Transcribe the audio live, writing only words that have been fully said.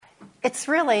It's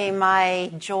really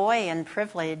my joy and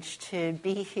privilege to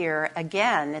be here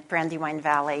again at Brandywine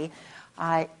Valley.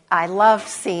 I love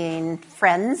seeing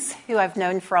friends who I've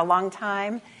known for a long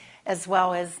time, as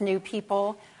well as new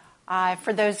people.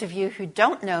 For those of you who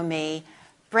don't know me,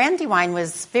 Brandywine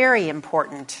was very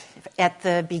important at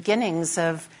the beginnings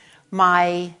of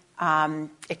my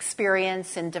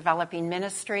experience in developing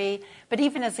ministry, but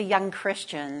even as a young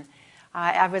Christian.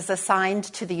 I was assigned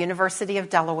to the University of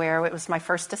Delaware. It was my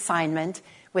first assignment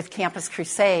with Campus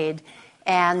Crusade,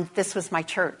 and this was my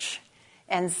church.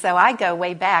 And so I go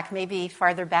way back, maybe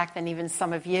farther back than even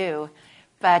some of you.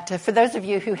 But for those of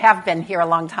you who have been here a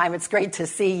long time, it's great to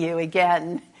see you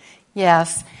again.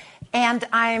 Yes. And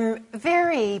I'm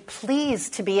very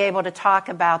pleased to be able to talk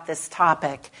about this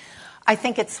topic. I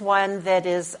think it's one that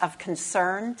is of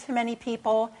concern to many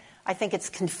people. I think it's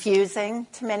confusing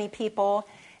to many people.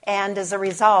 And as a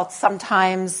result,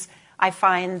 sometimes I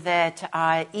find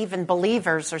that even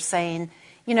believers are saying,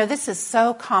 you know, this is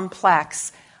so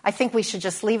complex. I think we should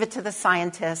just leave it to the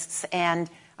scientists, and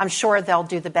I'm sure they'll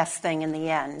do the best thing in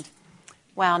the end.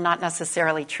 Well, not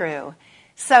necessarily true.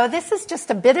 So this is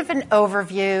just a bit of an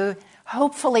overview,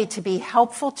 hopefully to be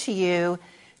helpful to you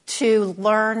to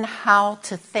learn how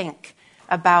to think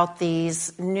about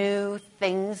these new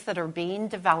things that are being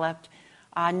developed,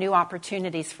 new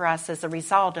opportunities for us as a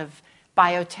result of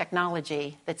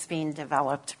biotechnology that's being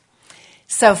developed.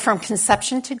 So from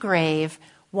conception to grave,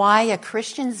 why a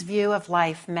Christian's view of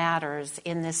life matters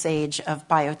in this age of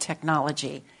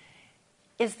biotechnology.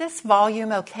 Is this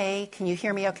volume okay? Can you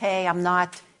hear me okay? I'm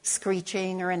not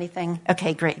screeching or anything?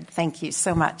 Okay, great. Thank you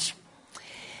so much.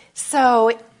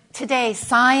 So today,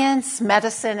 science,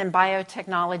 medicine, and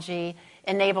biotechnology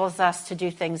enables us to do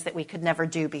things that we could never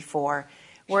do before.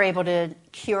 We're able to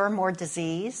cure more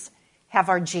disease, have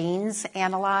our genes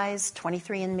analyzed,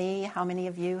 23andMe. How many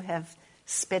of you have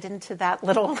spit into that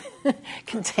little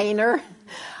container?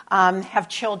 Have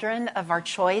children of our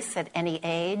choice at any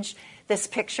age. This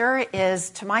picture is,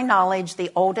 to my knowledge,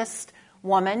 the oldest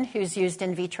woman who's used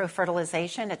in vitro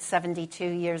fertilization at 72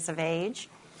 years of age.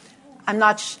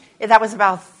 That was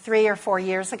about 3 or 4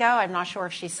 years ago. I'm not sure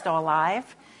if she's still alive.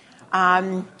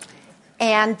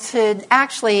 And to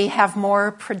actually have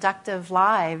more productive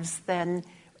lives than,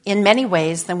 in many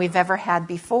ways, than we've ever had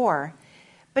before.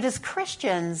 But as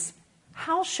Christians,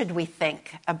 how should we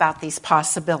think about these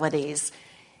possibilities?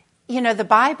 You know, the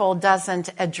Bible doesn't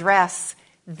address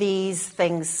these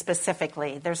things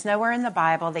specifically. There's nowhere in the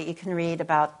Bible that you can read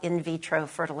about in vitro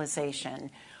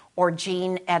fertilization or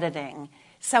gene editing.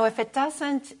 So if it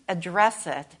doesn't address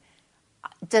it,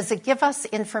 does it give us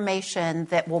information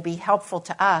that will be helpful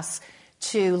to us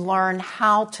to learn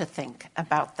how to think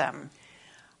about them?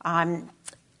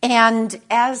 And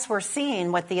as we're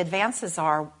seeing what the advances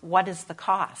are, what is the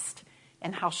cost?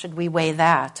 And how should we weigh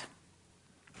that?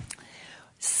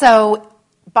 So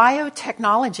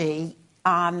biotechnology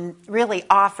really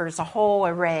offers a whole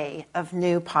array of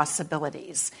new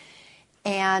possibilities.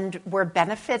 And we're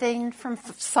benefiting from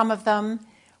some of them.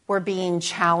 We're being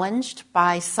challenged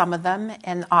by some of them,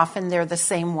 and often they're the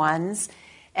same ones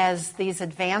as these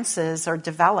advances are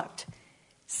developed.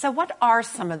 So what are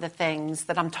some of the things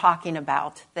that I'm talking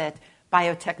about that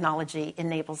biotechnology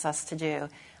enables us to do?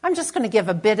 I'm just going to give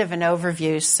a bit of an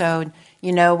overview so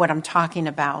you know what I'm talking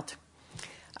about.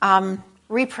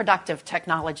 Reproductive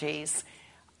technologies,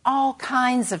 all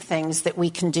kinds of things that we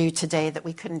can do today that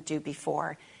we couldn't do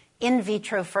before. In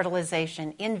vitro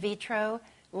fertilization. In vitro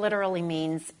literally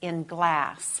means in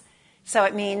glass. So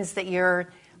it means that you're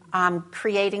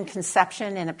creating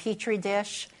conception in a petri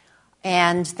dish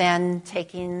and then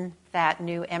taking that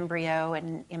new embryo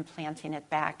and implanting it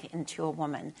back into a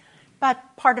woman.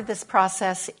 But part of this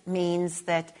process means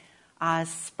that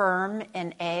sperm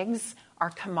and eggs are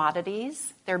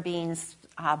commodities. They're being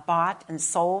bought and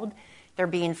sold. They're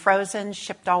being frozen,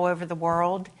 shipped all over the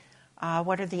world.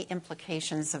 What are the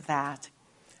implications of that?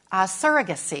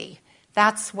 Surrogacy.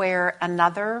 That's where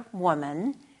another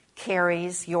woman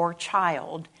carries your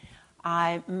child.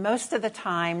 Most of the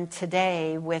time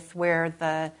today with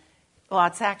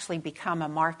it's actually become a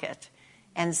market.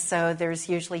 And so there's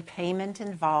usually payment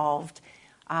involved.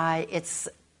 It's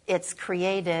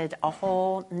created a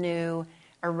whole new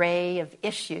array of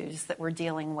issues that we're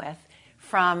dealing with,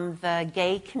 from the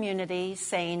gay community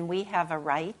saying we have a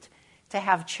right to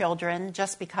have children.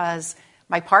 Just because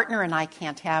my partner and I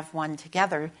can't have one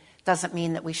together doesn't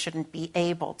mean that we shouldn't be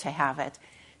able to have it,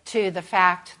 to the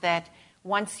fact that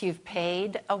once you've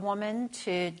paid a woman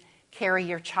to carry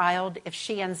your child, if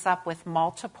she ends up with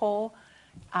multiple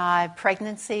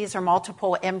pregnancies or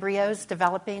multiple embryos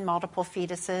developing, multiple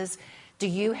fetuses, do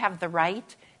you have the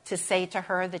right to say to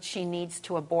her that she needs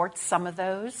to abort some of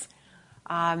those.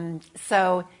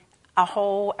 So a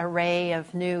whole array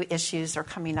of new issues are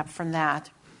coming up from that.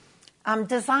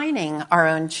 Designing our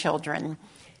own children.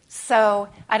 So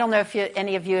I don't know if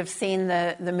any of you have seen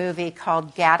the movie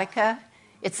called Gattaca.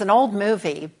 It's an old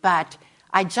movie, but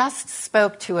I just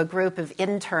spoke to a group of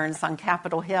interns on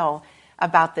Capitol Hill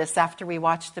about this after we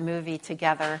watched the movie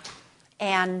together.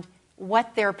 And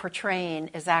what they're portraying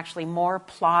is actually more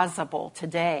plausible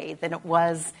today than it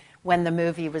was when the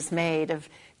movie was made, of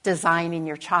designing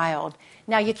your child.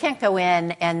 Now, you can't go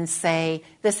in and say,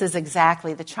 this is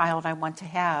exactly the child I want to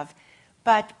have.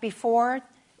 But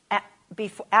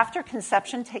after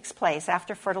conception takes place,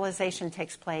 after fertilization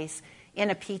takes place in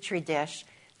a petri dish,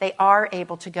 they are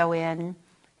able to go in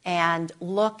and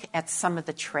look at some of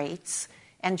the traits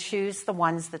and choose the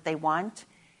ones that they want,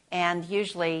 and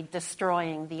usually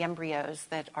destroying the embryos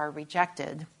that are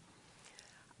rejected.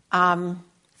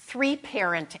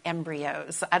 3-parent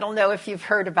embryos. I don't know if you've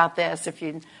heard about this, if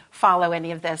you follow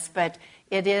any of this, but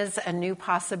it is a new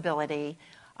possibility.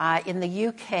 In the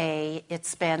UK,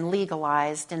 it's been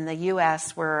legalized. In the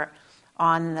US, we're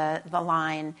on the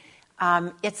line.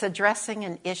 It's addressing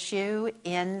an issue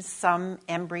in some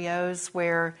embryos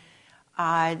where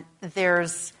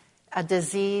there's a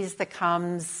disease that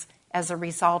comes as a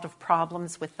result of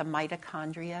problems with the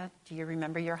mitochondria. Do you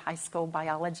remember your high school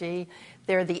biology?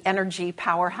 They're the energy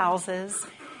powerhouses,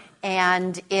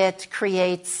 and it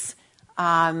creates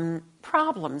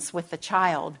problems with the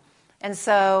child. And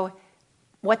so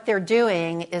what they're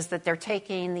doing is that they're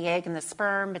taking the egg and the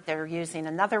sperm, but they're using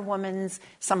another woman's,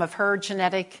 some of her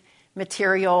genetic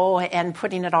material, and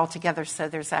putting it all together, so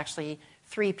there's actually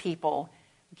 3 people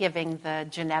giving the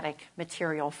genetic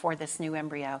material for this new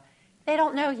embryo. They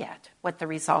don't know yet what the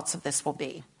results of this will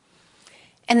be.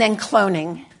 And then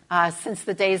cloning. Since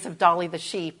the days of Dolly the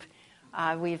sheep,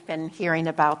 we've been hearing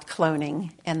about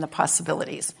cloning and the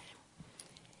possibilities.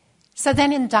 So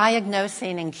then in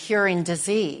diagnosing and curing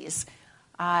disease,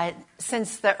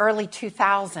 since the early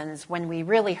 2000s, when we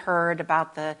really heard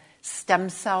about the stem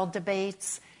cell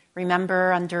debates,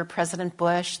 remember under President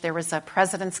Bush, there was a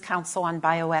President's Council on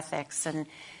Bioethics, and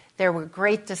there were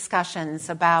great discussions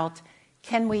about,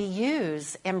 can we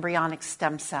use embryonic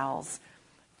stem cells?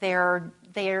 They're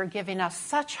giving us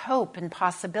such hope and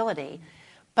possibility.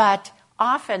 But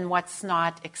often what's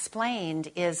not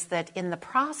explained is that in the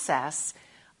process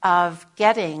of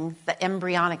getting the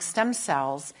embryonic stem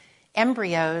cells,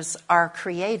 embryos are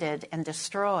created and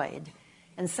destroyed.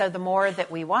 And so the more that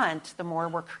we want, the more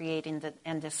we're creating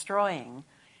and destroying.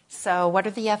 So what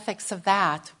are the ethics of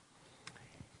that?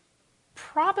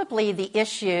 Probably the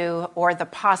issue or the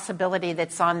possibility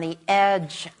that's on the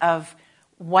edge of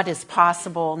what is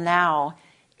possible now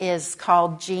is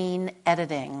called gene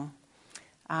editing.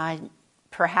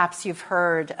 Perhaps you've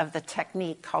heard of the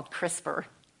technique called CRISPR.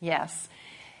 Yes.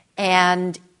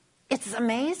 And it's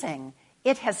amazing.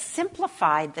 It has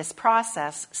simplified this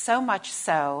process so much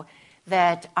so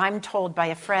that I'm told by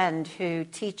a friend who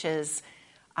teaches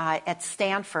at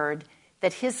Stanford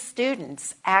that his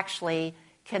students actually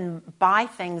can buy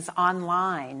things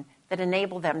online that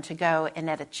enable them to go and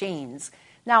edit genes.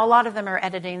 Now, a lot of them are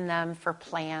editing them for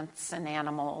plants and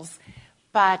animals,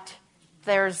 but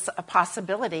there's a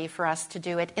possibility for us to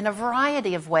do it in a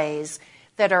variety of ways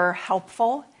that are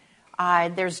helpful.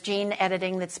 There's gene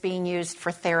editing that's being used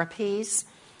for therapies.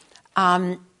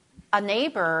 A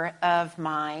neighbor of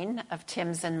mine, of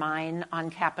Tim's and mine on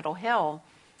Capitol Hill,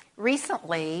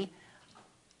 recently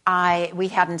we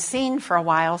hadn't seen for a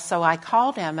while, so I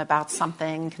called him about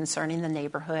something concerning the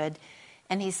neighborhood,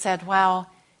 and he said, well,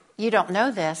 you don't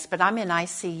know this, but I'm in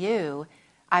ICU.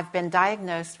 I've been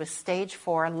diagnosed with stage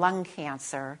 4 lung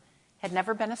cancer, had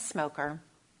never been a smoker,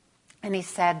 and he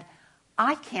said,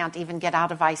 I can't even get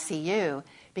out of ICU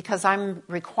because I'm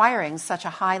requiring such a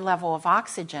high level of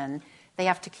oxygen. They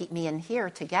have to keep me in here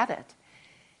to get it.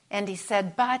 And he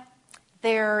said, but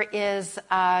there is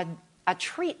a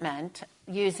treatment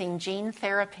using gene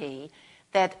therapy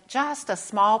that just a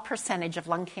small percentage of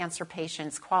lung cancer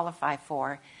patients qualify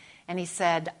for. And he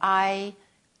said,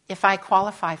 if I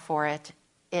qualify for it,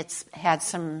 it's had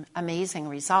some amazing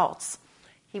results.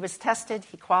 He was tested,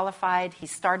 he qualified, he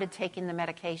started taking the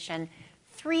medication.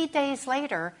 3 days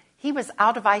later, he was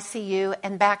out of ICU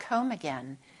and back home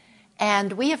again.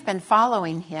 And we have been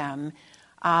following him,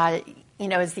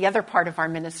 as the other part of our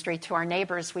ministry to our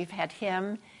neighbors. We've had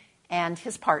him and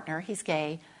his partner, he's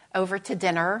gay, over to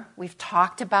dinner. We've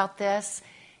talked about this,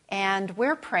 and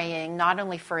we're praying not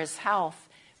only for his health,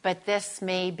 but this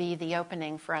may be the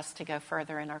opening for us to go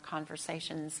further in our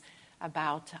conversations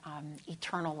about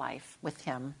eternal life with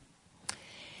him.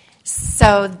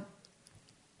 So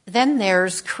then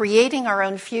there's creating our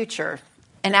own future.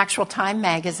 In Actual Time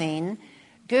magazine,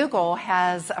 Google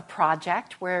has a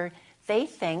project where they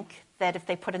think that if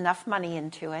they put enough money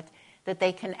into it, that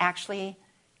they can actually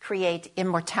create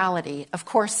immortality. Of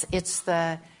course, it's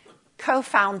the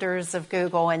co-founders of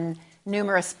Google and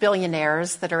numerous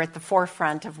billionaires that are at the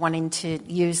forefront of wanting to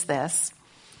use this.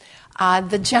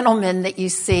 The gentleman that you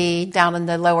see down in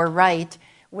the lower right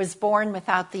was born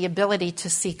without the ability to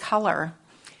see color,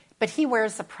 but he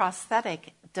wears a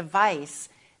prosthetic device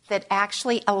that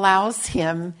actually allows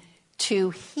him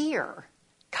to hear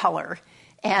color.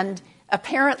 And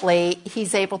apparently,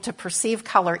 he's able to perceive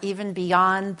color even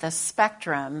beyond the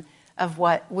spectrum of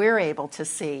what we're able to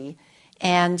see.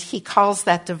 And he calls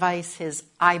that device his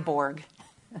iBorg.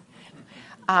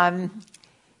 And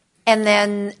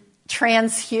then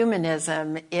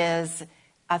transhumanism is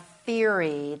a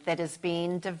theory that is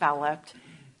being developed,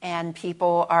 and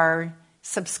people are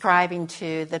subscribing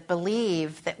to that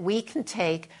believe that we can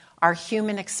take our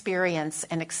human experience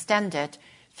and extend it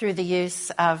through the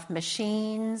use of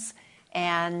machines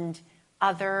and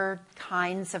other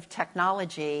kinds of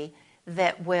technology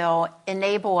that will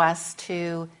enable us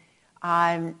to,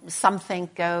 some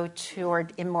think, go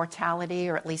toward immortality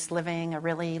or at least living a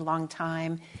really long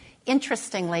time.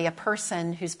 Interestingly, a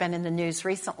person who's been in the news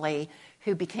recently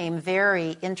who became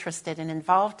very interested and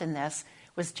involved in this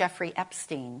was Jeffrey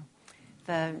Epstein,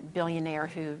 the billionaire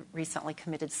who recently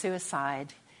committed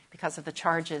suicide because of the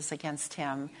charges against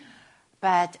him.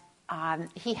 But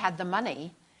he had the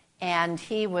money, and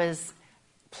he was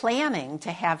planning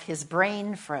to have his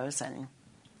brain frozen.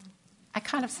 I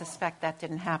kind of suspect that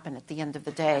didn't happen at the end of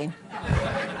the day.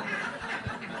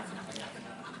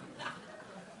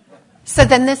 So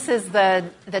then this is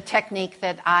the technique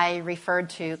that I referred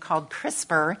to called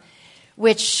CRISPR,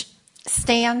 which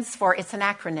stands for, it's an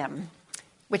acronym,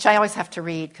 which I always have to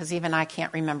read because even I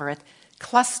can't remember it.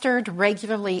 Clustered,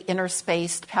 regularly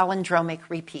interspaced palindromic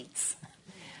repeats.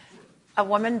 A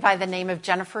woman by the name of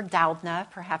Jennifer Doudna,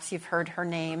 perhaps you've heard her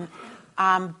name,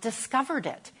 discovered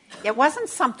it. It wasn't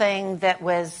something that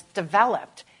was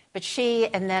developed, but she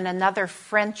and then another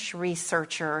French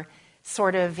researcher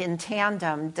sort of in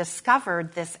tandem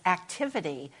discovered this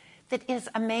activity that is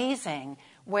amazing,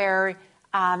 where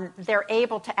they're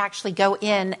able to actually go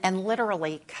in and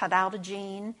literally cut out a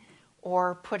gene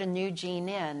or put a new gene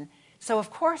in. So, of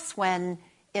course, when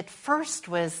it first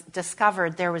was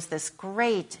discovered, there was this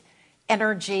great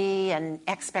energy and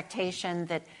expectation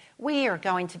that we are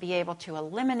going to be able to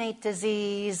eliminate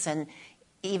disease and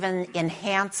even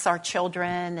enhance our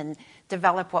children and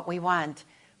develop what we want.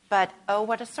 But, oh,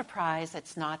 what a surprise,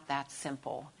 it's not that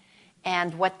simple.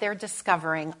 And what they're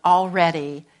discovering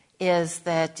already is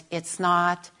that it's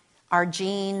not, our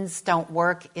genes don't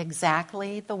work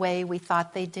exactly the way we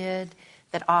thought they did,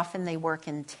 that often they work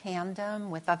in tandem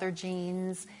with other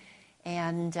genes.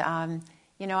 And,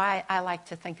 I like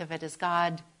to think of it as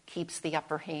God keeps the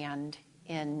upper hand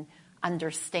in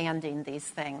understanding these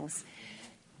things.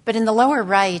 But in the lower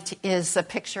right is a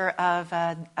picture of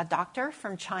a doctor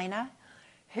from China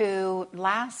who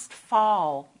last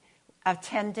fall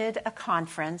attended a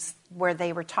conference where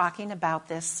they were talking about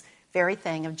this very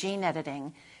thing of gene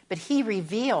editing, but he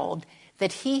revealed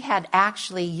that he had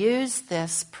actually used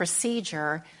this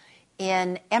procedure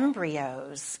in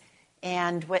embryos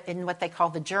and in what they call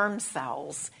the germ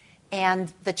cells.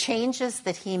 And the changes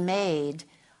that he made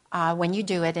when you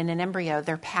do it in an embryo,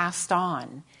 they're passed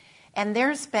on. And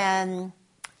there's been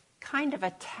kind of a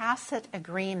tacit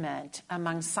agreement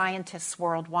among scientists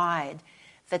worldwide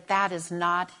that that is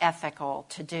not ethical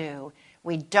to do.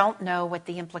 We don't know what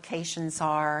the implications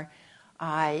are,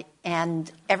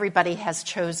 and everybody has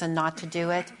chosen not to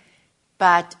do it.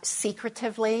 But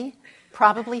secretively,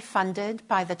 probably funded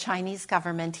by the Chinese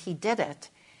government, he did it.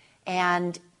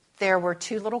 And there were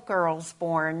 2 little girls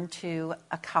born to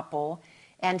a couple,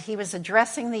 and he was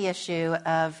addressing the issue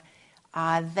of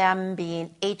them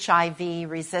being HIV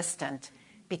resistant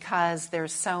because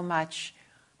there's so much,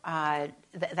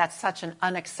 that's such an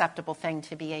unacceptable thing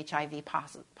to be HIV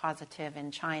positive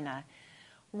in China.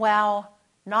 Well,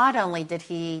 not only did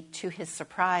he, to his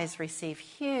surprise, receive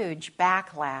huge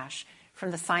backlash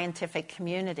from the scientific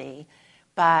community,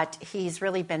 but he's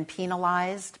really been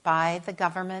penalized by the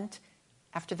government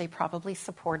after they probably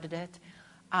supported it.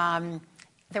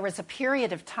 There was a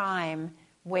period of time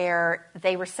where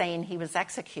they were saying he was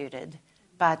executed,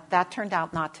 but that turned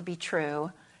out not to be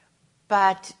true.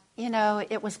 But,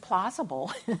 it was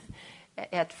plausible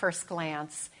at first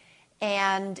glance.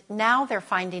 And now they're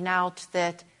finding out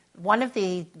that one of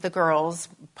the girls,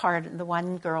 the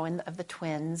one girl of the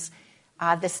twins,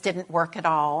 this didn't work at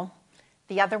all.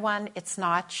 The other one, it's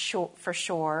not for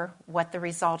sure what the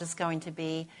result is going to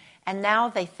be. And now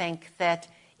they think that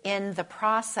in the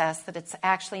process that it's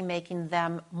actually making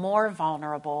them more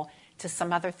vulnerable to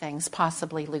some other things,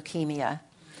 possibly leukemia.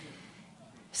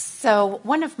 So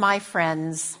one of my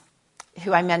friends,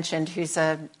 who I mentioned,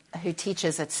 who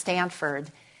teaches at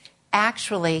Stanford,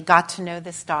 actually got to know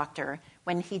this doctor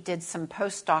when he did some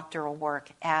postdoctoral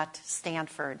work at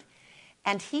Stanford.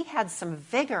 And he had some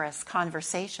vigorous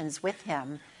conversations with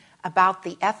him about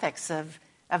the ethics of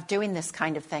doing this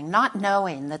kind of thing, not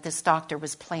knowing that this doctor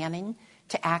was planning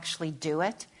to actually do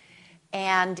it.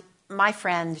 And my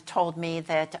friend told me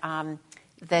that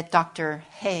Dr.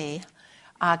 Hay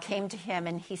came to him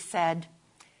and he said,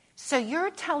 "So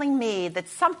you're telling me that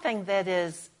something that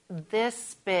is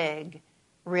this big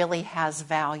really has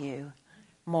value,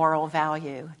 moral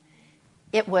value?"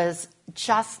 It was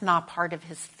just not part of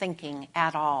his thinking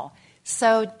at all.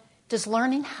 So does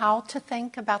learning how to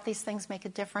think about these things make a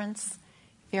difference?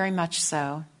 Very much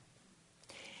so.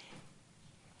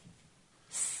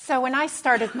 So when I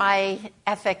started my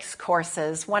ethics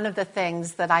courses, one of the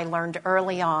things that I learned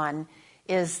early on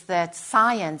is that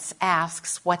science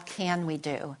asks, what can we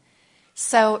do?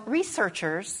 So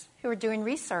researchers who are doing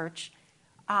research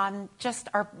just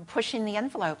are pushing the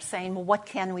envelope, saying, well, what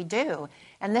can we do?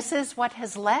 And this is what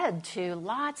has led to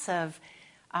lots of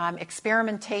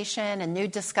experimentation and new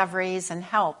discoveries and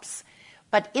helps.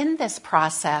 But in this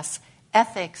process,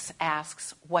 ethics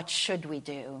asks, what should we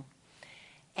do?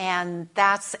 And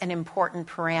that's an important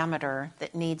parameter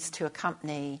that needs to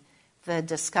accompany the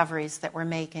discoveries that we're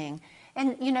making.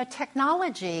 And,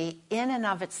 technology in and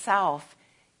of itself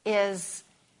is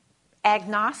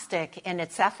agnostic in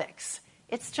its ethics.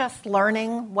 It's just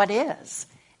learning what is.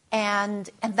 And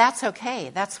that's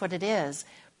okay. That's what it is.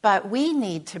 But we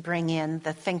need to bring in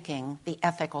the thinking, the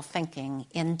ethical thinking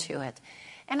into it.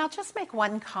 And I'll just make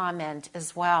one comment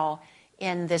as well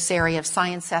in this area of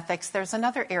science ethics. There's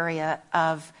another area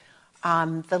of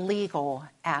the legal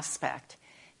aspect.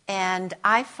 And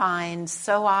I find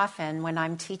so often when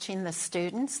I'm teaching the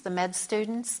students, the med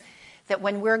students, that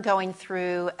when we're going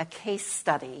through a case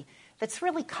study that's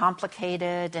really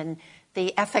complicated and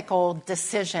the ethical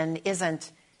decision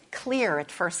isn't clear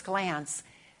at first glance,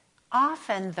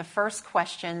 often the first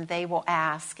question they will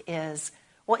ask is,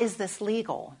 well, is this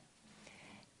legal?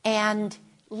 And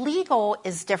legal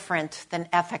is different than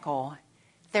ethical.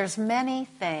 There's many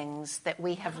things that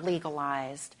we have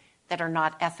legalized that are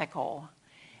not ethical.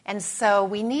 And so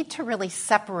we need to really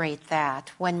separate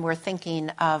that when we're thinking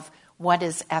of what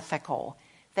is ethical,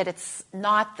 that it's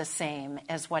not the same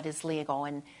as what is legal.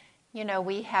 And,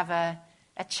 we have a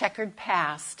checkered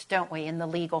past, don't we, in the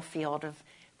legal field of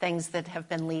things that have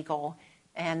been legal.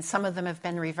 And some of them have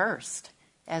been reversed,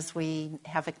 as we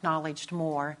have acknowledged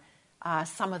more.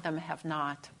 Some of them have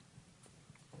not.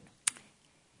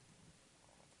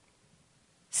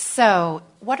 So,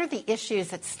 what are the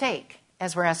issues at stake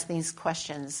as we're asking these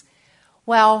questions?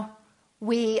 Well,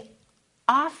 we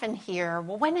often hear,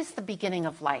 well, when is the beginning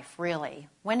of life, really?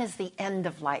 When is the end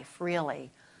of life,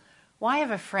 really? Well, I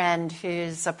have a friend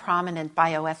who's a prominent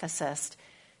bioethicist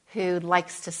who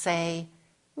likes to say,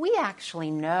 we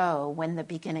actually know when the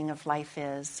beginning of life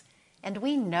is, and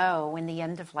we know when the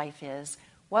end of life is.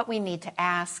 What we need to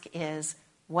ask is,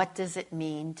 what does it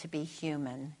mean to be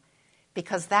human?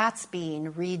 Because that's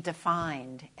being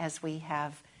redefined as we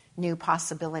have new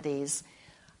possibilities.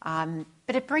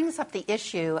 But it brings up the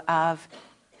issue of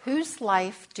whose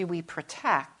life do we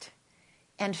protect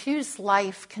and whose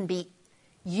life can be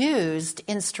used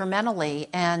instrumentally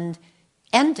and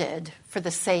ended for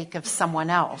the sake of someone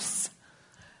else.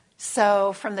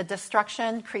 So from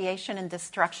the creation and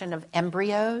destruction of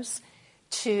embryos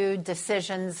to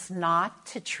decisions not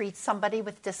to treat somebody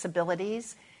with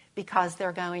disabilities because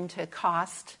they're going to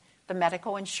cost the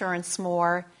medical insurance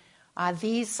more,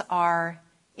 these are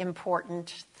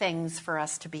important things for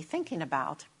us to be thinking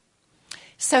about.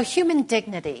 So human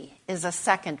dignity is a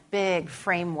second big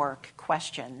framework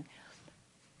question.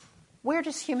 Where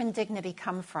does human dignity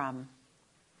come from?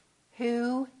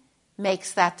 Who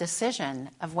makes that decision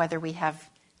of whether we have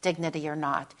dignity or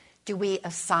not? Do we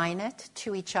assign it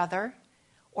to each other,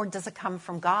 or does it come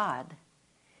from God?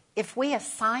 If we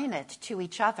assign it to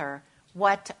each other,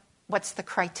 what's the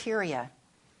criteria?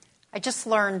 I just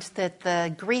learned that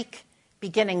the Greek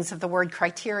beginnings of the word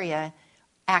criteria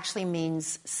actually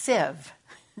means sieve.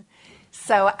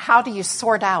 So how do you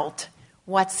sort out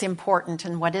what's important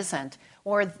and what isn't?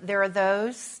 Or there are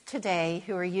those today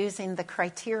who are using the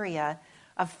criteria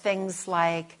of things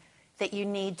like that you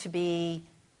need to be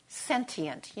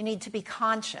sentient, you need to be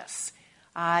conscious,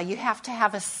 you have to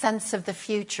have a sense of the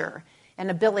future. an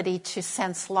ability to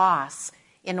sense loss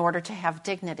in order to have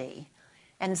dignity.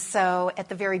 And so at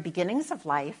the very beginnings of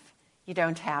life, you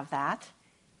don't have that.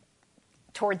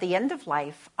 Toward the end of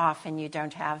life, often you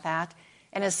don't have that.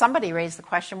 And as somebody raised the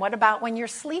question, what about when you're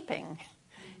sleeping?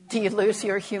 Do you lose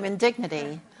your human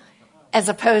dignity? As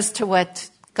opposed to what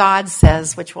God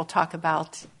says, which we'll talk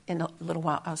about in a little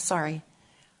while. Oh, sorry.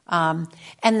 And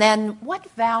then what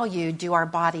value do our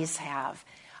bodies have?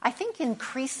 I think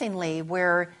increasingly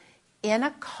we're in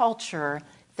a culture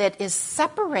that is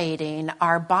separating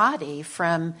our body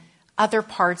from other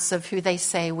parts of who they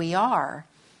say we are.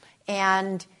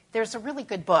 And there's a really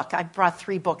good book. I brought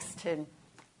 3 books to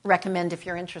recommend if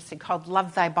you're interested, called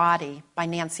Love Thy Body by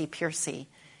Nancy Pearcey.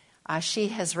 She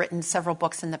has written several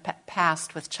books in the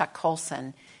past with Chuck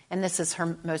Colson, and this is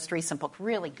her most recent book,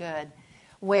 really good,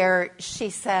 where she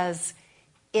says,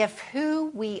 if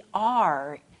who we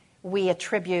are, we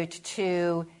attribute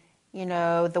to,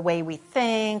 the way we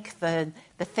think, the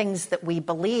things that we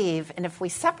believe, and if we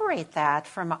separate that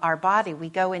from our body, we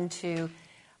go into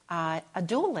a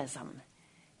dualism.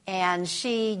 And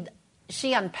she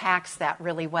unpacks that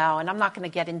really well, and I'm not going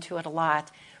to get into it a lot,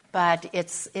 but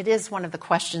it is one of the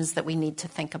questions that we need to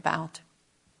think about.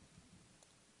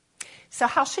 So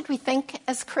how should we think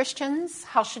as Christians?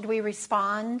 How should we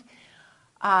respond?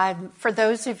 For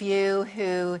those of you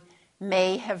who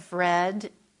may have read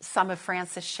some of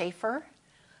Francis Schaeffer,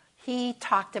 he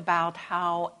talked about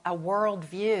how a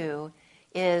worldview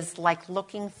is like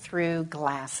looking through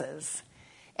glasses.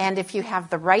 And if you have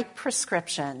the right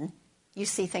prescription, you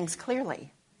see things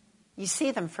clearly. You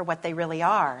see them for what they really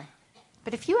are.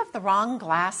 But if you have the wrong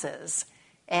glasses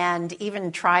and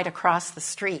even try to cross the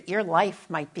street, your life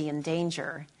might be in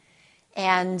danger.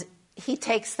 And he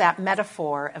takes that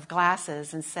metaphor of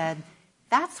glasses and said,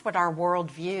 that's what our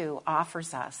worldview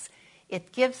offers us.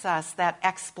 It gives us that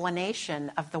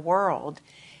explanation of the world.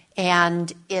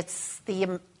 And it's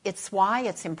why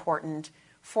it's important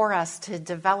for us to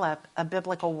develop a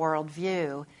biblical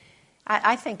worldview.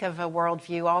 I think of a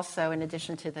worldview also, in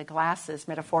addition to the glasses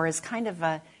metaphor, as kind of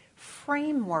a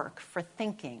framework for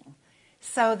thinking,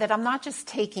 so that I'm not just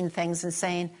taking things and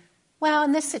saying, well,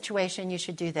 in this situation you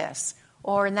should do this,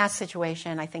 or in that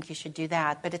situation I think you should do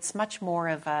that, but it's much more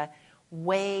of a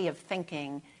way of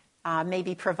thinking,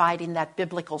 maybe providing that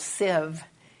biblical sieve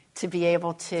to be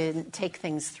able to take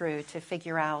things through, to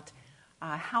figure out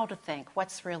how to think,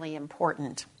 what's really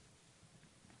important.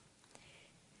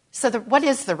 So what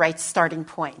is the right starting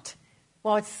point?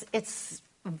 Well, it's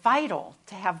vital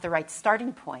to have the right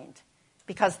starting point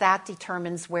because that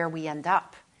determines where we end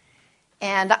up.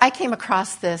 And I came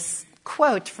across this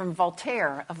quote from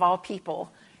Voltaire, of all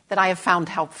people, that I have found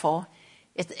helpful.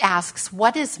 It asks,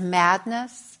 what is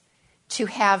madness? To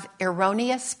have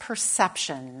erroneous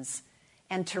perceptions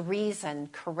and to reason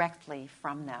correctly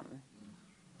from them.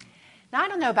 Now, I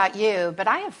don't know about you, but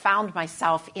I have found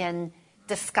myself in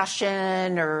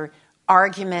discussion or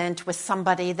argument with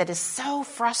somebody that is so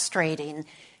frustrating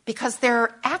because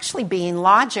they're actually being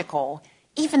logical,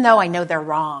 even though I know they're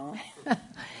wrong.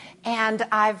 And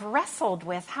I've wrestled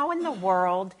with how in the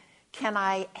world can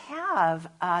I have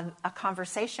a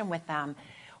conversation with them?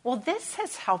 Well, this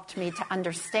has helped me to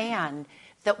understand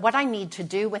that what I need to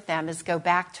do with them is go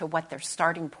back to what their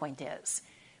starting point is,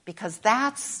 because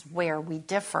that's where we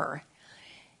differ.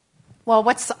 Well,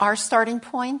 what's our starting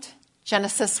point?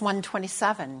 Genesis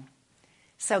 1:27.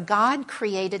 So God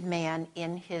created man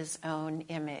in his own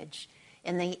image.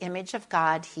 In the image of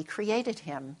God, he created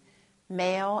him.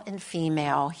 Male and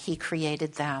female, he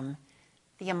created them.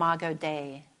 The Imago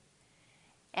Dei.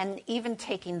 And even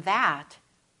taking that,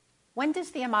 when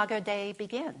does the Imago Dei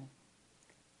begin?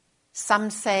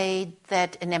 Some say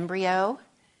that an embryo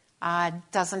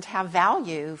doesn't have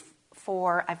value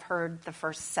for, I've heard, the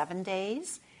first 7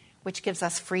 days, which gives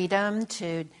us freedom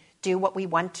to do what we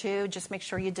want to. Just make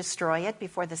sure you destroy it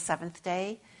before the 7th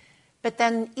day. But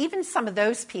then even some of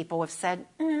those people have said,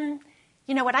 you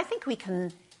know what, I think we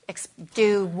can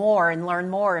do more and learn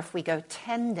more if we go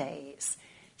 10 days.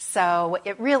 So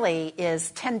it really is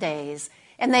 10 days.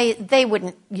 And they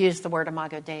wouldn't use the word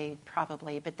Imago Dei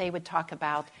probably, but they would talk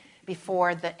about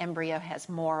before the embryo has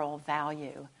moral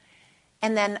value.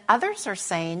 And then others are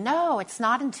saying, no, it's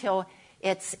not until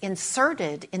it's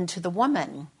inserted into the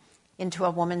woman, into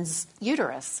a woman's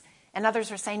uterus. And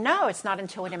others are saying, no, it's not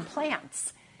until it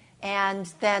implants. And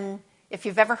then if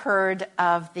you've ever heard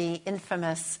of the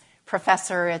infamous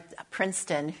professor at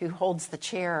Princeton who holds the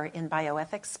chair in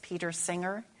bioethics, Peter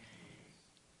Singer,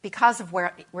 because of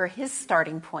where his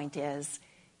starting point is,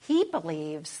 he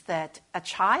believes that a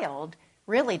child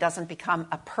really doesn't become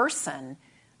a person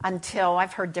until,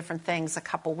 I've heard different things, a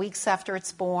couple weeks after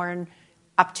it's born,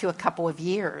 up to a couple of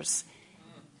years.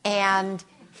 And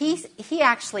he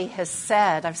actually has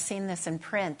said, I've seen this in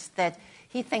print, that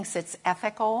he thinks it's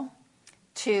ethical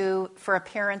for a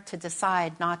parent to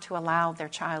decide not to allow their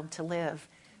child to live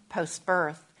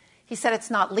post-birth. He said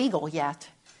it's not legal yet.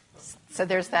 So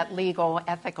there's that legal,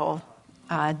 ethical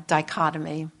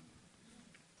dichotomy.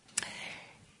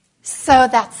 So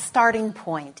that starting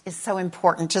point is so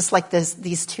important, just like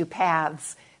these two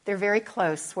paths. They're very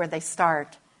close where they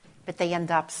start, but they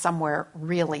end up somewhere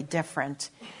really different.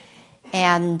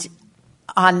 And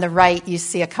on the right, you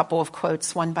see a couple of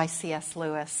quotes, one by C.S.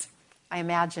 Lewis. I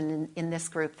imagine in this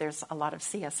group there's a lot of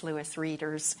C.S. Lewis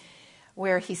readers,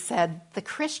 where he said, "The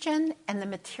Christian and the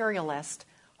materialist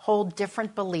hold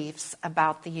different beliefs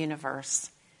about the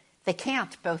universe. They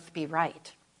can't both be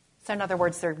right." So in other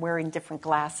words, they're wearing different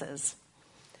glasses.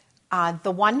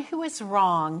 The one who is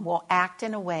wrong will act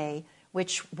in a way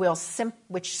which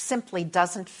simply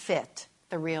doesn't fit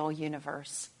the real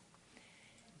universe.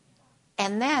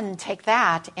 And then take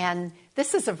that, and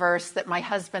this is a verse that my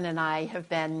husband and I have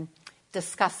been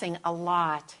discussing a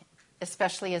lot,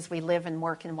 especially as we live and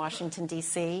work in Washington,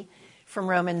 D.C., from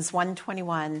Romans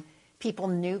 1:21. People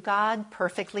knew God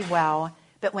perfectly well,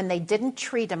 but when they didn't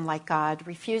treat him like God,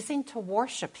 refusing to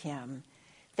worship him,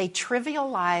 they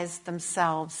trivialized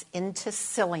themselves into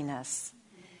silliness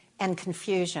and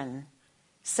confusion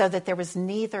so that there was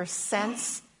neither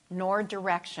sense nor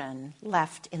direction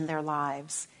left in their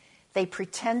lives. They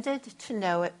pretended to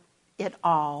know it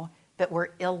all, but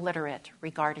were illiterate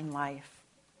regarding life.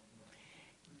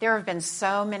 There have been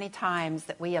so many times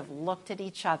that we have looked at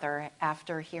each other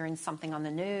after hearing something on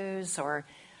the news or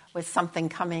with something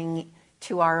coming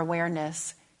to our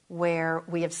awareness where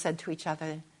we have said to each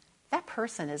other, that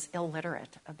person is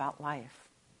illiterate about life.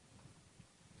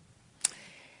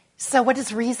 So what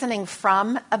is reasoning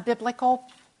from a biblical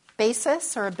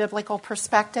basis or a biblical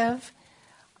perspective?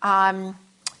 You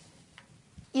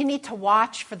need to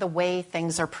watch for the way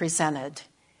things are presented.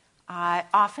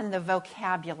 Often the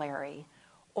vocabulary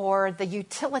or the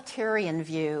utilitarian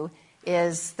view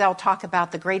is they'll talk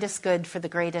about the greatest good for the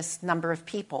greatest number of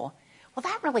people. Well,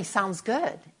 that really sounds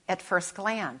good at first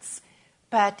glance,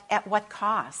 but at what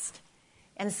cost?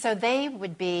 And so they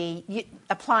would be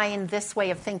applying this way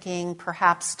of thinking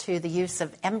perhaps to the use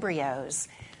of embryos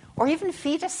or even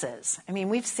fetuses. I mean,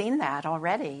 we've seen that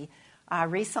already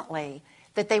recently,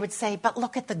 that they would say, but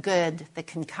look at the good that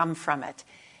can come from it.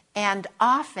 And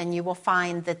often you will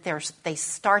find that they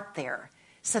start there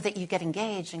so that you get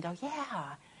engaged and go,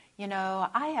 yeah,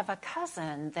 I have a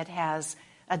cousin that has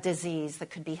a disease that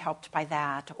could be helped by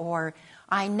that, or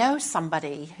I know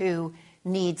somebody who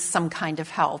needs some kind of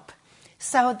help.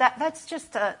 So that's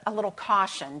just a little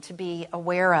caution to be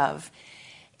aware of.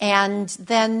 And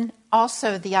then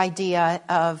also the idea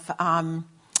of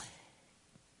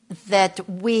that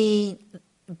we,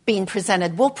 being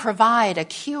presented, will provide a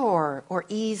cure or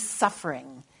ease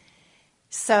suffering.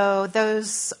 So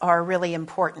those are really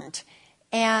important.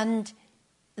 And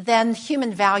then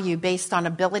human value based on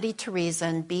ability to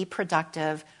reason, be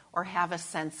productive, or have a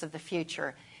sense of the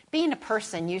future. Being a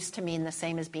person used to mean the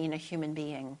same as being a human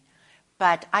being.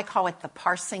 But I call it the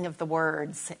parsing of the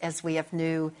words as we have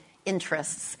new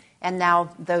interests. And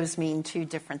now those mean two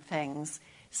different things.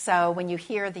 So when you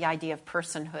hear the idea of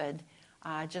personhood,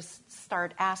 just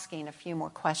start asking a few more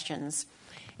questions.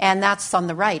 And that's on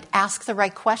the right. Ask the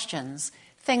right questions.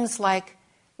 Things like,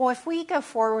 well, if we go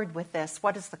forward with this,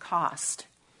 what is the cost?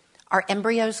 Are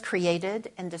embryos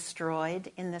created and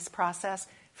destroyed in this process?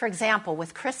 For example,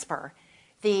 with CRISPR,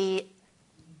 the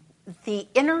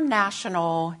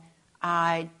international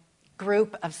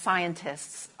group of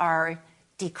scientists are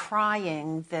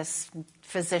decrying this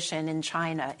physician in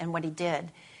China and what he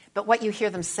did. But what you hear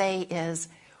them say is,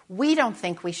 we don't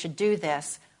think we should do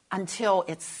this until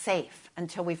it's safe,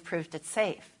 until we've proved it's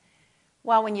safe.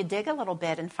 Well, when you dig a little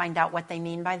bit and find out what they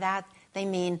mean by that, they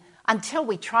mean until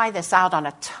we try this out on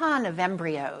a ton of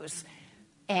embryos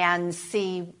and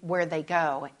see where they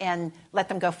go and let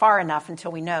them go far enough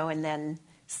until we know and then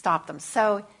stop them.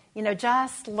 So,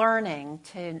 just learning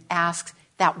to ask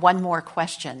that one more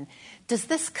question. Does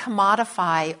this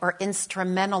commodify or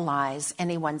instrumentalize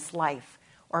anyone's life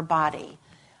or body?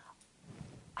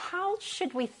 How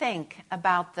should we think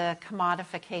about the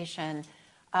commodification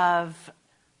of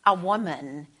a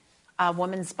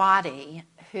woman's body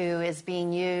who is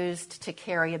being used to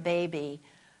carry a baby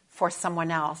for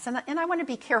someone else? And I want to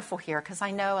be careful here because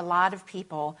I know a lot of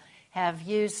people have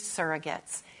used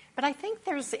surrogates. But I think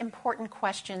there's important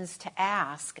questions to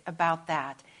ask about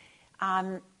that.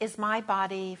 Is my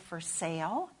body for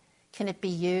sale? Can it be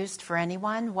used for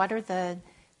anyone? What are the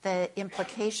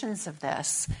implications of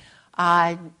this?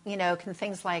 Can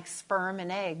things like sperm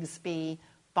and eggs be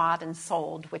bought and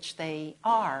sold, which they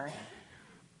are?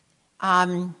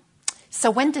 So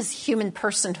when does human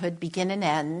personhood begin and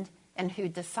end, and who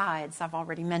decides? I've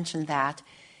already mentioned that.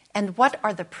 And what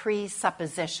are the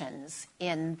presuppositions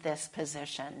in this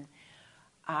position?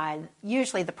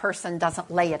 Usually the person doesn't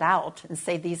lay it out and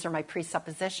say, these are my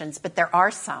presuppositions, but there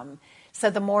are some. So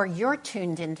the more you're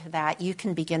tuned into that, you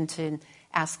can begin to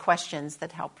ask questions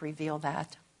that help reveal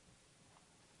that.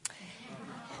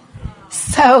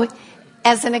 So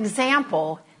as an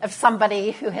example of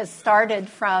somebody who has started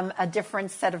from a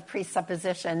different set of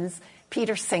presuppositions,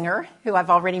 Peter Singer, who I've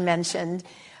already mentioned,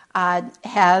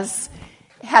 has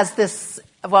this,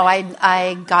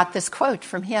 I got this quote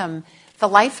from him: "The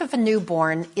life of a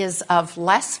newborn is of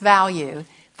less value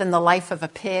than the life of a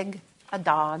pig, a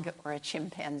dog, or a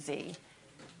chimpanzee."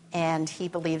 And he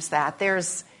believes that.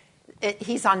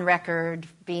 He's on record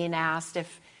being asked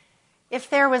if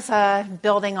there was a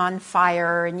building on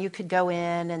fire and you could go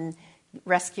in and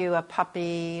rescue a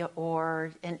puppy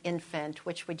or an infant,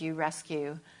 which would you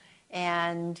rescue?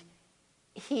 And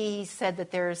he said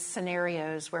that there's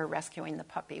scenarios where rescuing the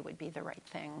puppy would be the right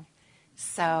thing.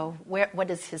 So what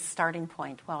is his starting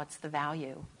point? Well, it's the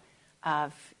value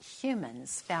of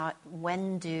humans.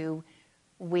 When do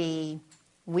we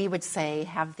would say,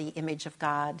 have the image of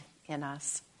God in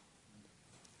us?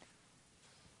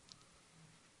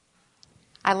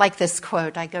 I like this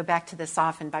quote. I go back to this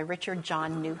often, by Richard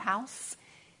John Neuhaus,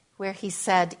 where he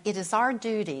said, "It is our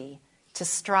duty to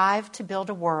strive to build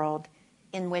a world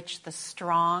in which the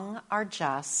strong are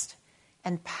just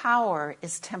and power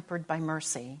is tempered by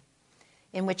mercy,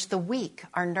 in which the weak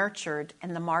are nurtured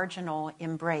and the marginal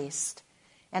embraced,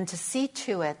 and to see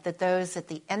to it that those at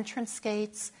the entrance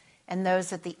gates and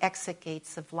those at the exit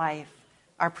gates of life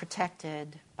are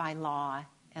protected by law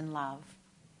and love."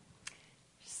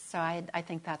 So I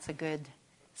think that's a good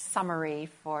summary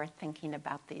for thinking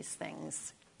about these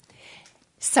things.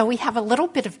 So we have a little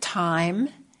bit of time,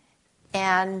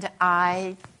 and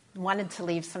I wanted to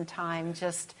leave some time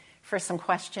just for some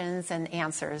questions and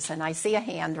answers. And I see a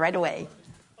hand right away.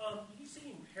 Have you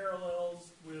seen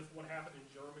parallels with what happened in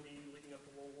Germany leading up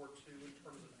to World War II in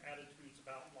terms of attitudes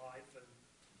about life?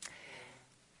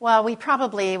 Well,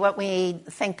 what we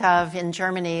think of in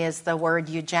Germany is the word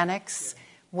eugenics,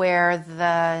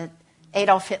 where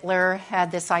Adolf Hitler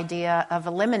had this idea of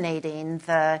eliminating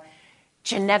the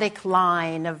genetic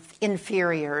line of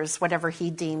inferiors, whatever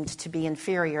he deemed to be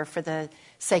inferior, for the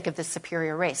sake of the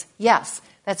superior race. Yes,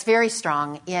 that's very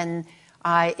strong.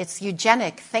 It's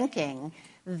eugenic thinking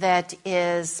that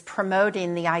is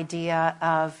promoting the idea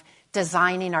of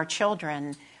designing our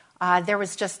children. There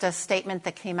was just a statement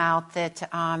that came out that,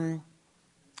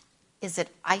 is it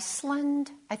Iceland?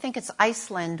 I think it's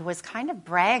Iceland was kind of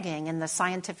bragging in the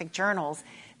scientific journals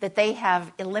that they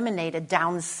have eliminated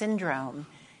Down syndrome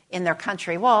in their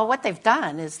country. Well, what they've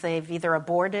done is they've either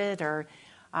aborted or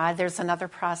there's another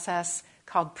process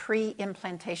called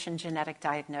pre-implantation genetic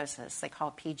diagnosis. They call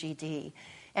it PGD.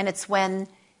 And it's when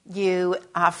you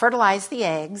fertilize the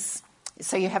eggs,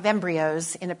 so you have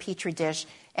embryos in a petri dish,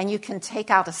 and you can take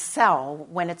out a cell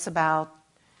when it's about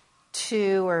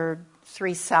 2 or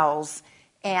 3 cells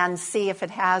and see if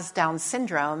it has Down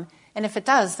syndrome. And if it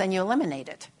does, then you eliminate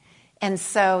it. And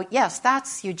so, yes,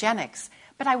 that's eugenics.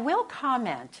 But I will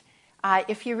comment,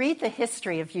 if you read the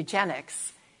history of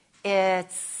eugenics,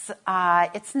 it's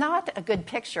not a good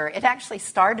picture. It actually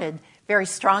started very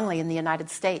strongly in the United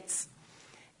States.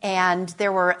 And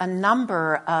there were a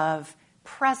number of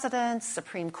presidents,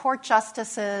 Supreme Court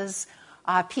justices,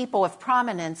 people of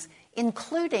prominence,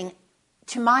 including,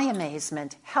 to my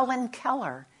amazement, Helen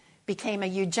Keller became a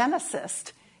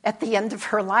eugenicist at the end of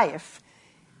her life,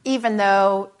 even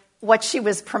though what she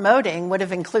was promoting would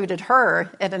have included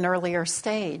her at an earlier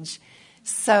stage.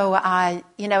 So,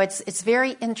 it's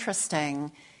very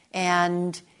interesting.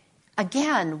 And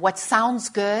again, what sounds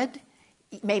good,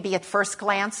 maybe at first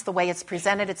glance, the way it's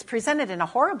presented in a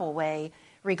horrible way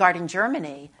regarding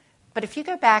Germany. But if you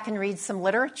go back and read some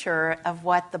literature of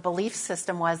what the belief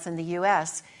system was in the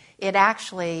U.S., it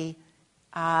actually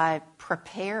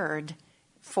prepared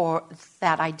for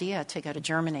that idea to go to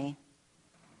Germany.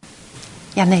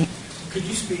 Yeah, Nate. Could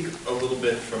you speak a little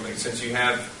bit since you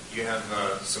have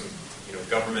some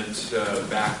government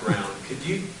background? Could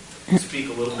you speak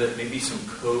a little bit, maybe some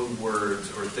code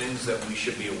words or things that we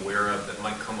should be aware of that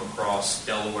might come across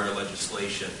Delaware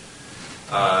legislation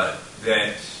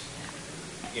that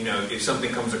if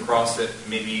something comes across that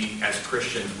maybe as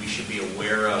Christians we should be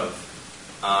aware of?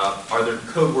 Are there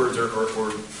code words or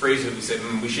phrases that we say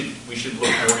we should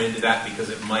look more into that because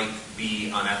it might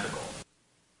be unethical?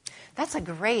 That's a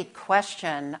great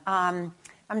question. I'm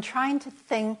trying to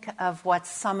think of what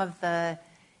some of the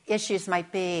issues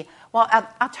might be. Well,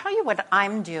 I'll tell you what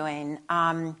I'm doing.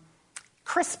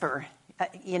 CRISPR,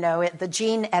 the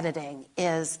gene editing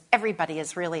everybody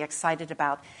is really excited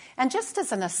about. And just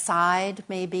as an aside,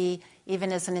 maybe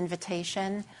even as an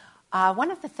invitation,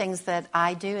 one of the things that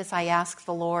I do is I ask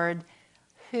the Lord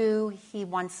who he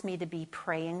wants me to be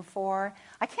praying for.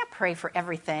 I can't pray for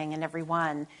everything and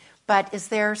everyone, but is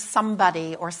there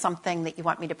somebody or something that you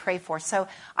want me to pray for? So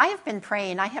I have been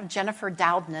praying. I have Jennifer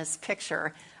Doudna's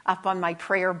picture up on my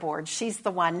prayer board. She's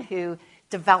the one who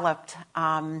developed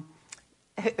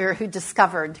or who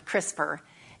discovered CRISPR.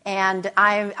 And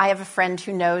I have a friend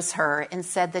who knows her and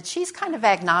said that she's kind of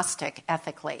agnostic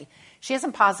ethically. She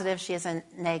isn't positive, she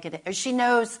isn't negative. She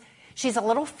knows she's a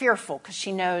little fearful because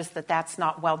she knows that that's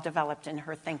not well developed in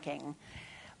her thinking.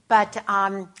 But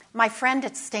my friend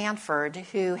at Stanford,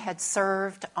 who had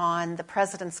served on the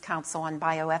President's Council on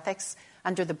Bioethics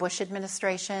under the Bush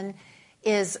administration,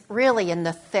 is really in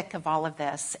the thick of all of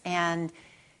this. And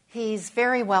he's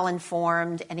very well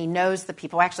informed, and he knows the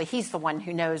people. Actually, he's the one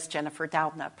who knows Jennifer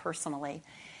Doudna personally.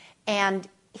 And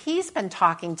he's been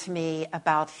talking to me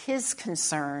about his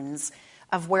concerns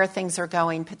of where things are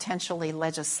going potentially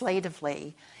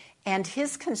legislatively. And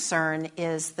his concern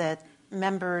is that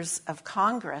members of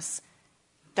Congress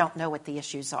don't know what the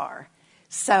issues are.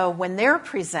 So when they're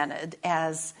presented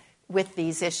as with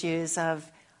these issues of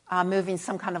moving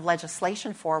some kind of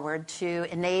legislation forward to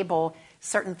enable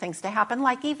certain things to happen,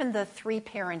 like even the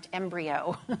 3-parent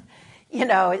embryo,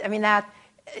 that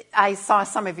I saw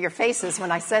some of your faces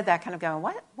when I said that, kind of going,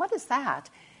 what is that?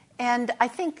 And I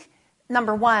think,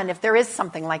 number one, if there is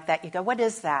something like that, you go, what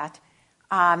is that?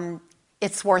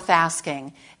 It's worth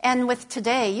asking. And with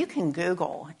today, you can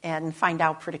Google and find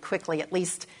out pretty quickly at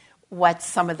least what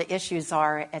some of the issues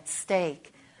are at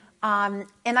stake. And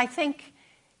I think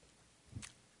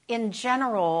in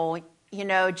general,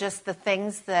 just the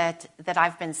things that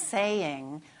I've been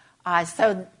saying.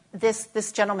 So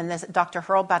this gentleman, Dr.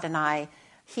 Hurlbut and I,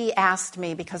 he asked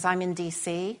me, because I'm in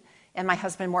D.C., and my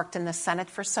husband worked in the Senate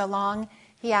for so long,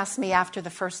 he asked me after the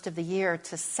first of the year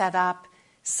to set up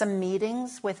some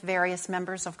meetings with various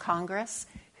members of Congress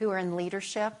who are in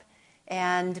leadership.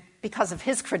 And because of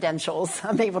his credentials,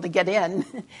 I'm able to get in.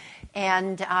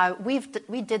 And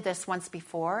we did this once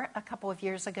before, a couple of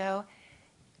years ago,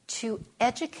 to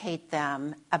educate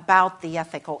them about the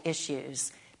ethical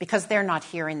issues, because they're not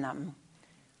hearing them.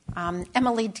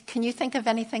 Emily, can you think of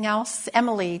anything else?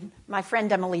 Emily, my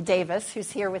friend Emily Davis,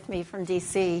 who's here with me from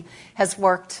D.C., has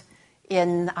worked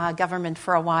in government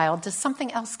for a while. Does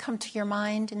something else come to your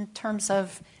mind in terms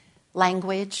of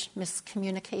language, Miss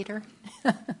Communicator?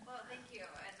 Well, thank you.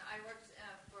 And I worked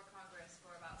for Congress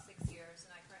for about 6 years,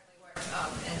 and I currently work in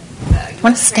the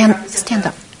U.S. Trade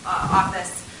Representative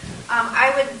office.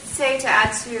 I would say, to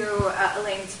add to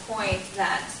Elaine's point,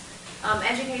 that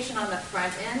education on the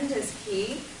front end is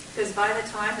key, because by the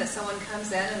time that someone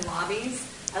comes in and lobbies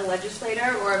a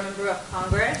legislator or a member of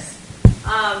Congress,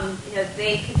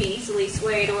 they could be easily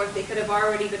swayed, or they could have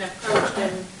already been approached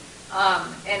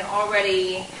and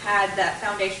already had that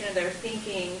foundation of their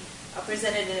thinking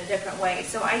presented in a different way.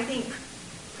 So I think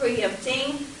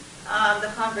preempting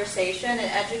the conversation and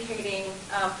educating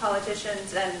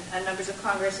politicians and members of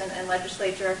Congress and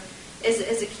legislature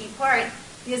is a key part,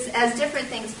 because as different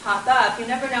things pop up, you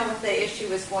never know what the issue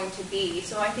is going to be.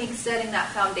 So I think setting that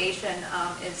foundation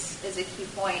is a key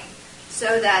point,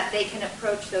 so that they can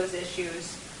approach those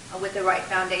issues with the right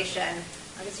foundation,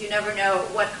 because you never know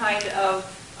what kind of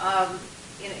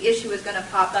issue is going to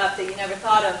pop up that you never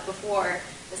thought of before.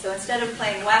 And so instead of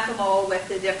playing whack-a-mole with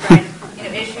the different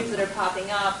issues that are popping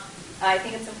up, I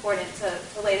think it's important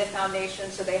to lay the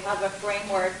foundation so they have a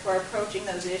framework for approaching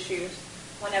those issues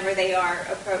whenever they are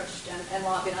approached and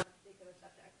lobbied on a particular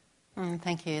subject.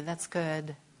 Thank you. That's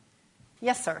good.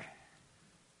 Yes, sir.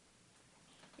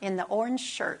 In the orange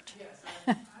shirt. Yes,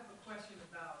 I have a question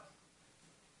about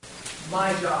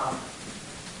my job.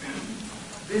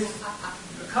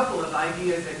 A couple of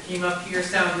ideas that came up here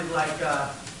sounded like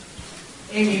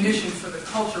ammunition for the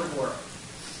culture war.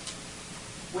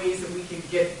 Ways that we can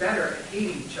get better at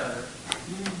hating each other.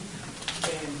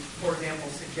 And, for example,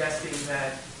 suggesting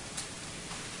that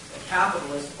a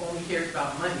capitalist only cares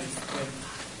about money when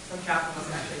some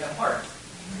capitalists actually have hearts.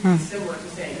 Similar to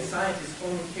saying a scientist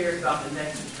only cares about the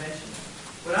next invention.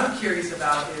 What I'm curious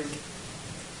about is,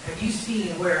 have you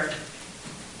seen where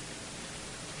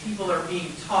people are being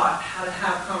taught how to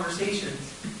have conversations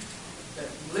that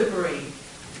liberate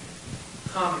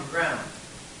common ground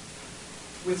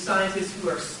with scientists who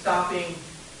are stopping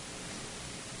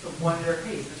to wonder,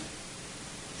 hey,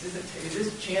 there's is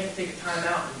this a chance to take a time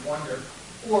out and wonder,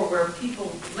 or where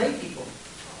people, lay people,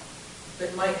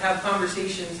 that might have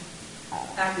conversations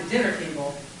at the dinner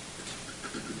table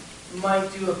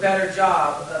might do a better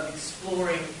job of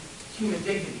exploring human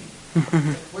dignity.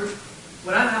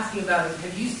 What I'm asking about is,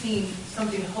 have you seen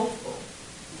something hopeful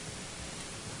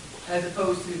as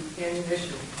opposed to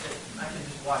ammunition that I can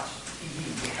just watch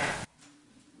TV?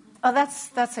 Oh,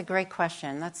 that's a great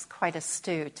question. That's quite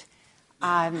astute.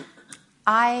 One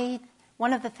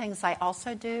of the things I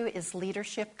also do is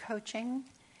leadership coaching,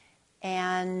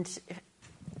 and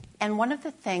one of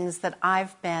the things that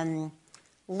I've been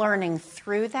learning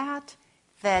through that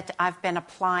I've been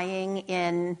applying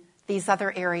in these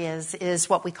other areas is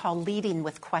what we call leading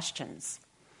with questions.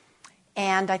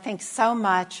 And I think so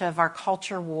much of our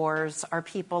culture wars are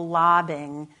people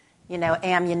lobbing,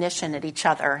 ammunition at each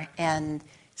other and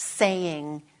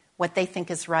saying what they think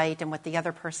is right and what the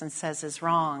other person says is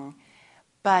wrong.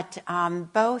 But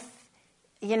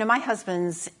my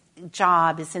husband's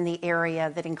job is in the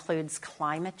area that includes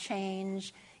climate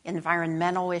change,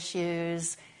 environmental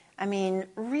issues. I mean,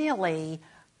 really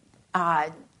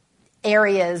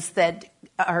areas that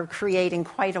are creating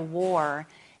quite a war.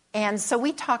 And so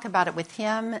we talk about it with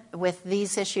him, with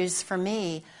these issues for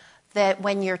me, that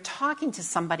when you're talking to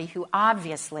somebody who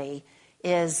obviously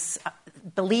is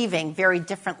believing very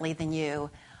differently than you,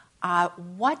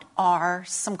 what are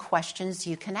some questions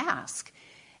you can ask?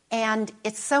 And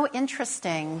it's so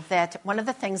interesting that one of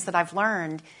the things that I've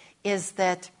learned is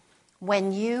that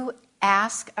when you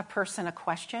ask a person a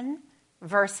question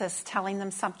versus telling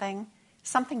them something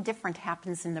different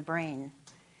happens in the brain,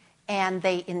 and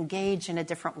they engage in a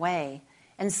different way.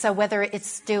 And so whether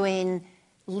it's doing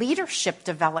leadership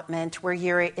development where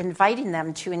you're inviting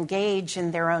them to engage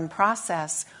in their own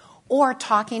process, or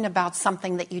talking about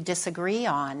something that you disagree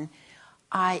on,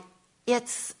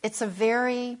 it's a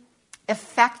very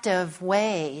effective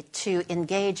way to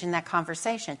engage in that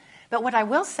conversation. But what I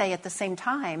will say at the same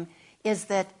time is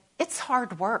that it's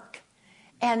hard work.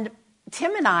 And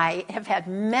Tim and I have had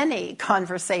many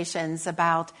conversations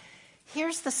about,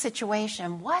 here's the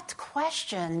situation, what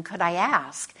question could I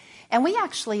ask? And we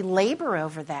actually labor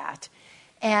over that.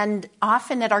 And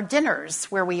often at our dinners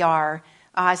where we are,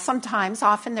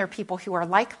 often there are people who are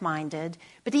like-minded,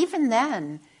 but even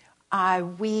then,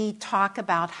 we talk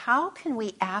about how can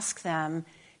we ask them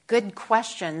good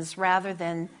questions rather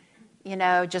than,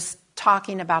 just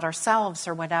talking about ourselves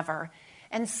or whatever.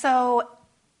 And so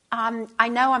I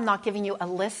know I'm not giving you a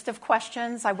list of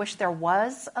questions. I wish there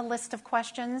was a list of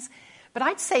questions. But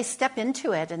I'd say step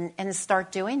into it and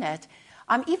start doing it.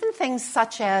 Even things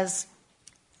such as,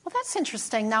 well, that's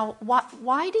interesting. Now,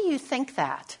 why do you think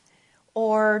that?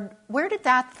 Or where did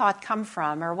that thought come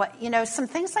from? Or what, some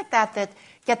things like that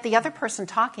get the other person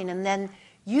talking, and then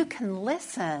you can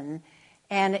listen.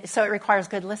 And so it requires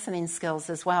good listening skills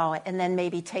as well, and then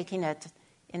maybe taking it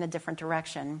in a different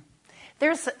direction.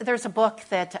 There's a book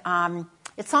that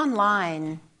it's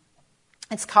online.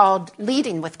 It's called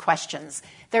Leading with Questions.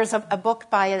 There's a book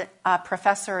by a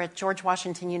professor at George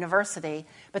Washington University,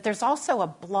 but there's also a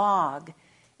blog.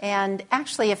 And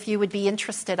actually, if you would be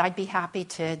interested, I'd be happy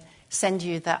to send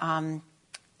you the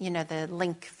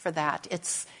link for that.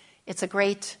 It's a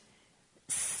great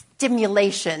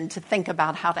stimulation to think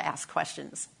about how to ask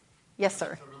questions. Yes,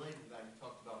 sir. So related to that, you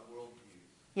talked about worldviews.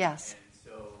 Yes.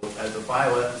 And so as a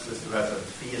bioethicist who has a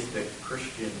theistic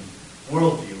Christian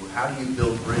worldview, how do you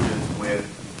build bridges with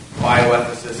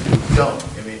bioethicists who don't?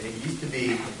 I mean, it used to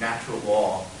be natural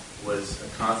law was a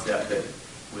concept that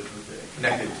was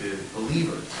connected to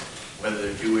believers, whether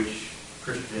they're Jewish,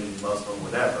 Christian, Muslim,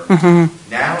 whatever. Mm-hmm.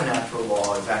 Now natural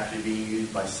law is actually being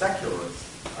used by secularists.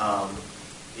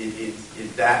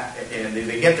 Is that, and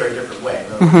they get there a different way.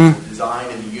 In other words, it's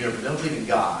designed in the universe. They don't believe in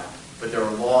God, but there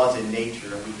are laws in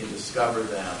nature, and we can discover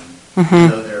them, even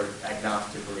though they're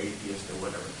agnostic or atheist or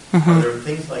whatever. Are there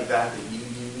things like that that you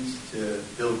use to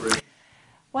build bridges?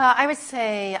 Well, I would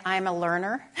say I'm a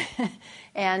learner,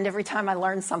 and every time I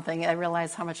learn something, I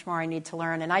realize how much more I need to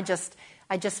learn. And I just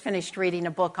finished reading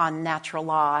a book on natural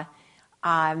law,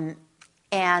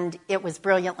 and it was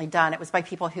brilliantly done. It was by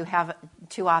people who have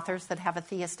two authors that have a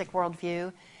theistic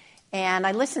worldview, and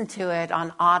I listened to it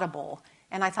on Audible,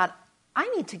 and I thought, I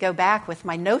need to go back with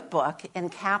my notebook and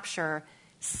capture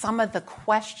some of the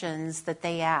questions that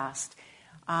they asked.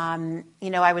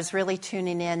 I was really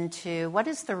tuning into what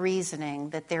is the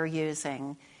reasoning that they're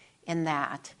using in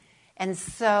that. And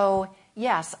so,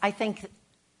 yes, I think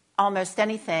almost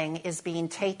anything is being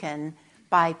taken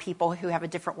by people who have a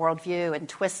different worldview and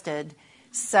twisted.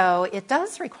 So it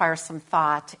does require some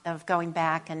thought of going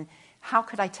back and how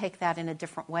could I take that in a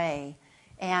different way?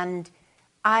 And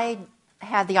I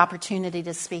had the opportunity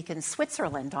to speak in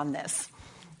Switzerland on this.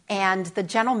 And the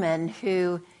gentleman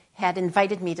who had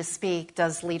invited me to speak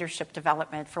does leadership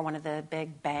development for one of the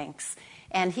big banks.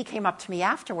 And he came up to me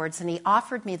afterwards and he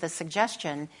offered me the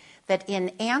suggestion that in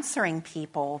answering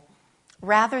people,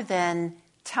 rather than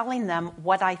telling them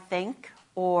what I think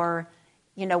or,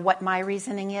 what my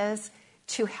reasoning is,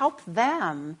 to help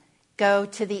them go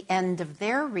to the end of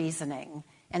their reasoning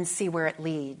and see where it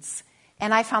leads.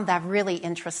 And I found that really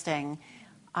interesting.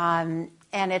 And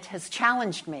it has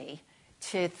challenged me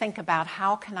to think about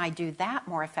how can I do that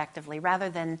more effectively, rather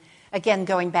than, again,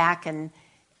 going back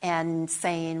and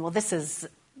saying, well, this is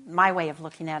my way of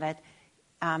looking at it.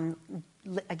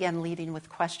 Again, leading with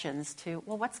questions to,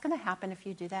 well, what's going to happen if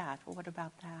you do that? Well, what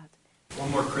about that?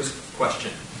 One more Chris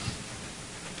question.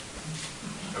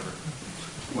 Over.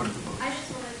 I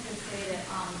just wanted to say that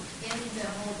in the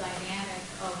whole dynamic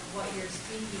of what you're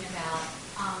speaking about,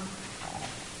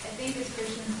 I think as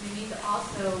Christians we need to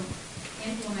also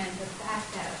implement the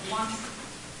fact that once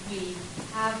we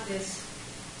have this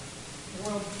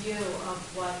worldview of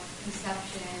what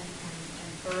conception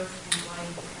and birth and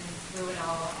life and through it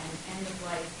all and end of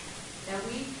life, that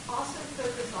we also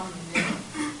focus on the middle.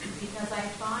 Because I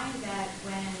find that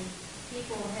when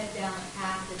people head down a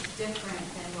path that's different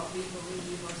than what we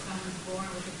believe, or someone's born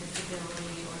with a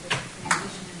disability, or there's a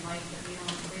transition in life that we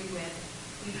don't agree with,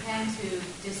 we tend to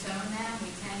disown them.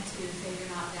 We tend to say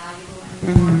you're not valuable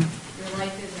anymore. Your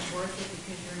life isn't worth it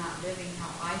because you're not living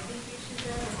how I think you should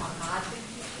live, or how God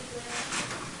thinks you should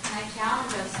live. And I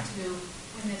challenge us to,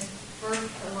 in this birth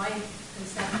to life,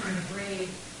 conception,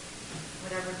 grave,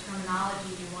 whatever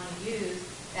terminology you want to use,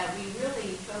 that we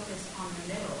really focus on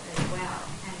the middle as well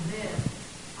and live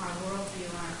our worldview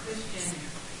and our Christian,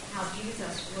 how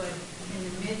Jesus would, in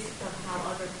the midst of how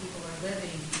other people are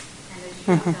living, and as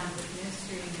you've done with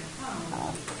ministry in your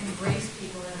home, embrace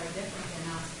people that are different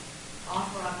than us,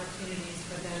 offer opportunities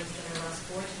for those that are less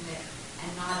fortunate,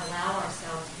 and not allow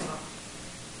ourselves to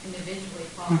individually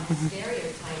fall into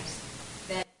stereotypes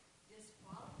that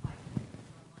disqualify people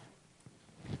from life.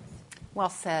 Well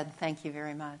said. Thank you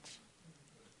very much.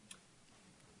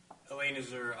 Elaine,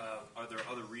 are there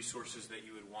other resources that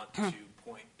you would want to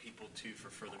point people to for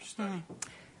further study?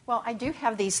 Well, I do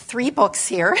have these 3 books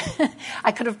here.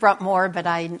 I could have brought more, but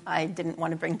I didn't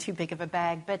want to bring too big of a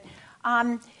bag. But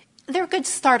they're good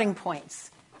starting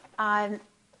points,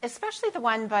 especially the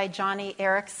one by Johnny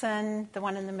Erickson, the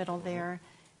one in the middle there,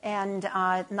 and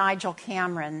Nigel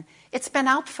Cameron. It's been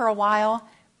out for a while,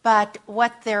 but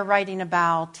what they're writing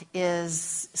about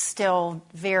is still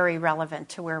very relevant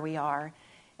to where we are.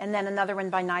 And then another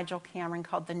one by Nigel Cameron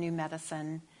called The New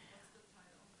Medicine.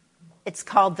 It's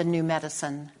called The New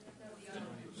Medicine.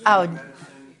 Oh,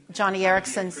 Johnny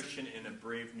Erickson's. Christian in a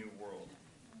Brave New World.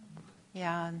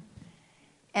 Yeah.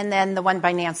 And then the one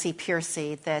by Nancy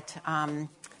Piercy, that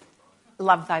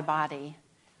Love Thy Body.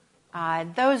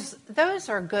 Those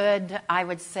are good, I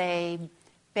would say,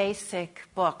 basic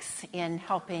books in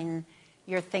helping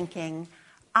your thinking.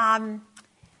 And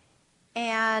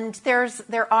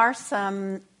there are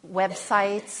some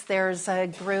websites. There's a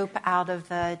group out of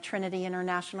the Trinity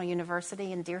International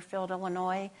University in Deerfield,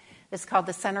 Illinois. It's called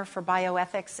the Center for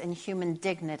Bioethics and Human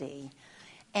Dignity.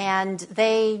 And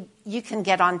you can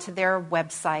get onto their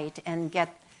website and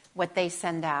get what they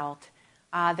send out.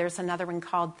 There's another one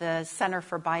called the Center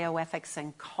for Bioethics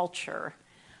and Culture.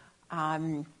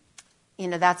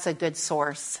 That's a good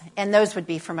source. And those would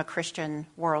be from a Christian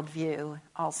worldview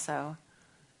also.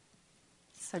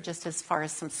 So just as far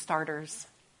as some starters.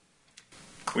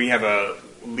 We have a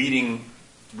leading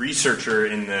researcher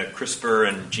in the CRISPR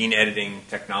and gene editing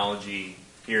technology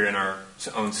here in our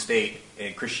own state,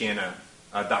 in Christiana,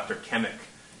 Dr. Kemick.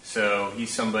 So he's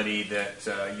somebody that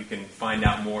you can find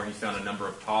out more. He's done a number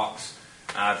of talks.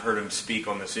 I've heard him speak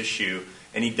on this issue.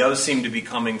 And he does seem to be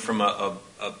coming from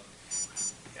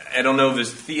I don't know if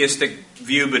it's a theistic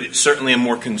view, but it's certainly a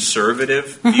more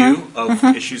conservative view of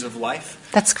issues of life.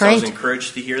 That's great. So I was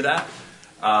encouraged to hear that.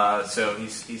 So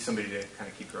he's somebody to kind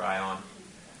of keep your eye on.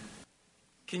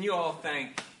 Can you all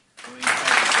thank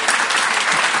Elaine?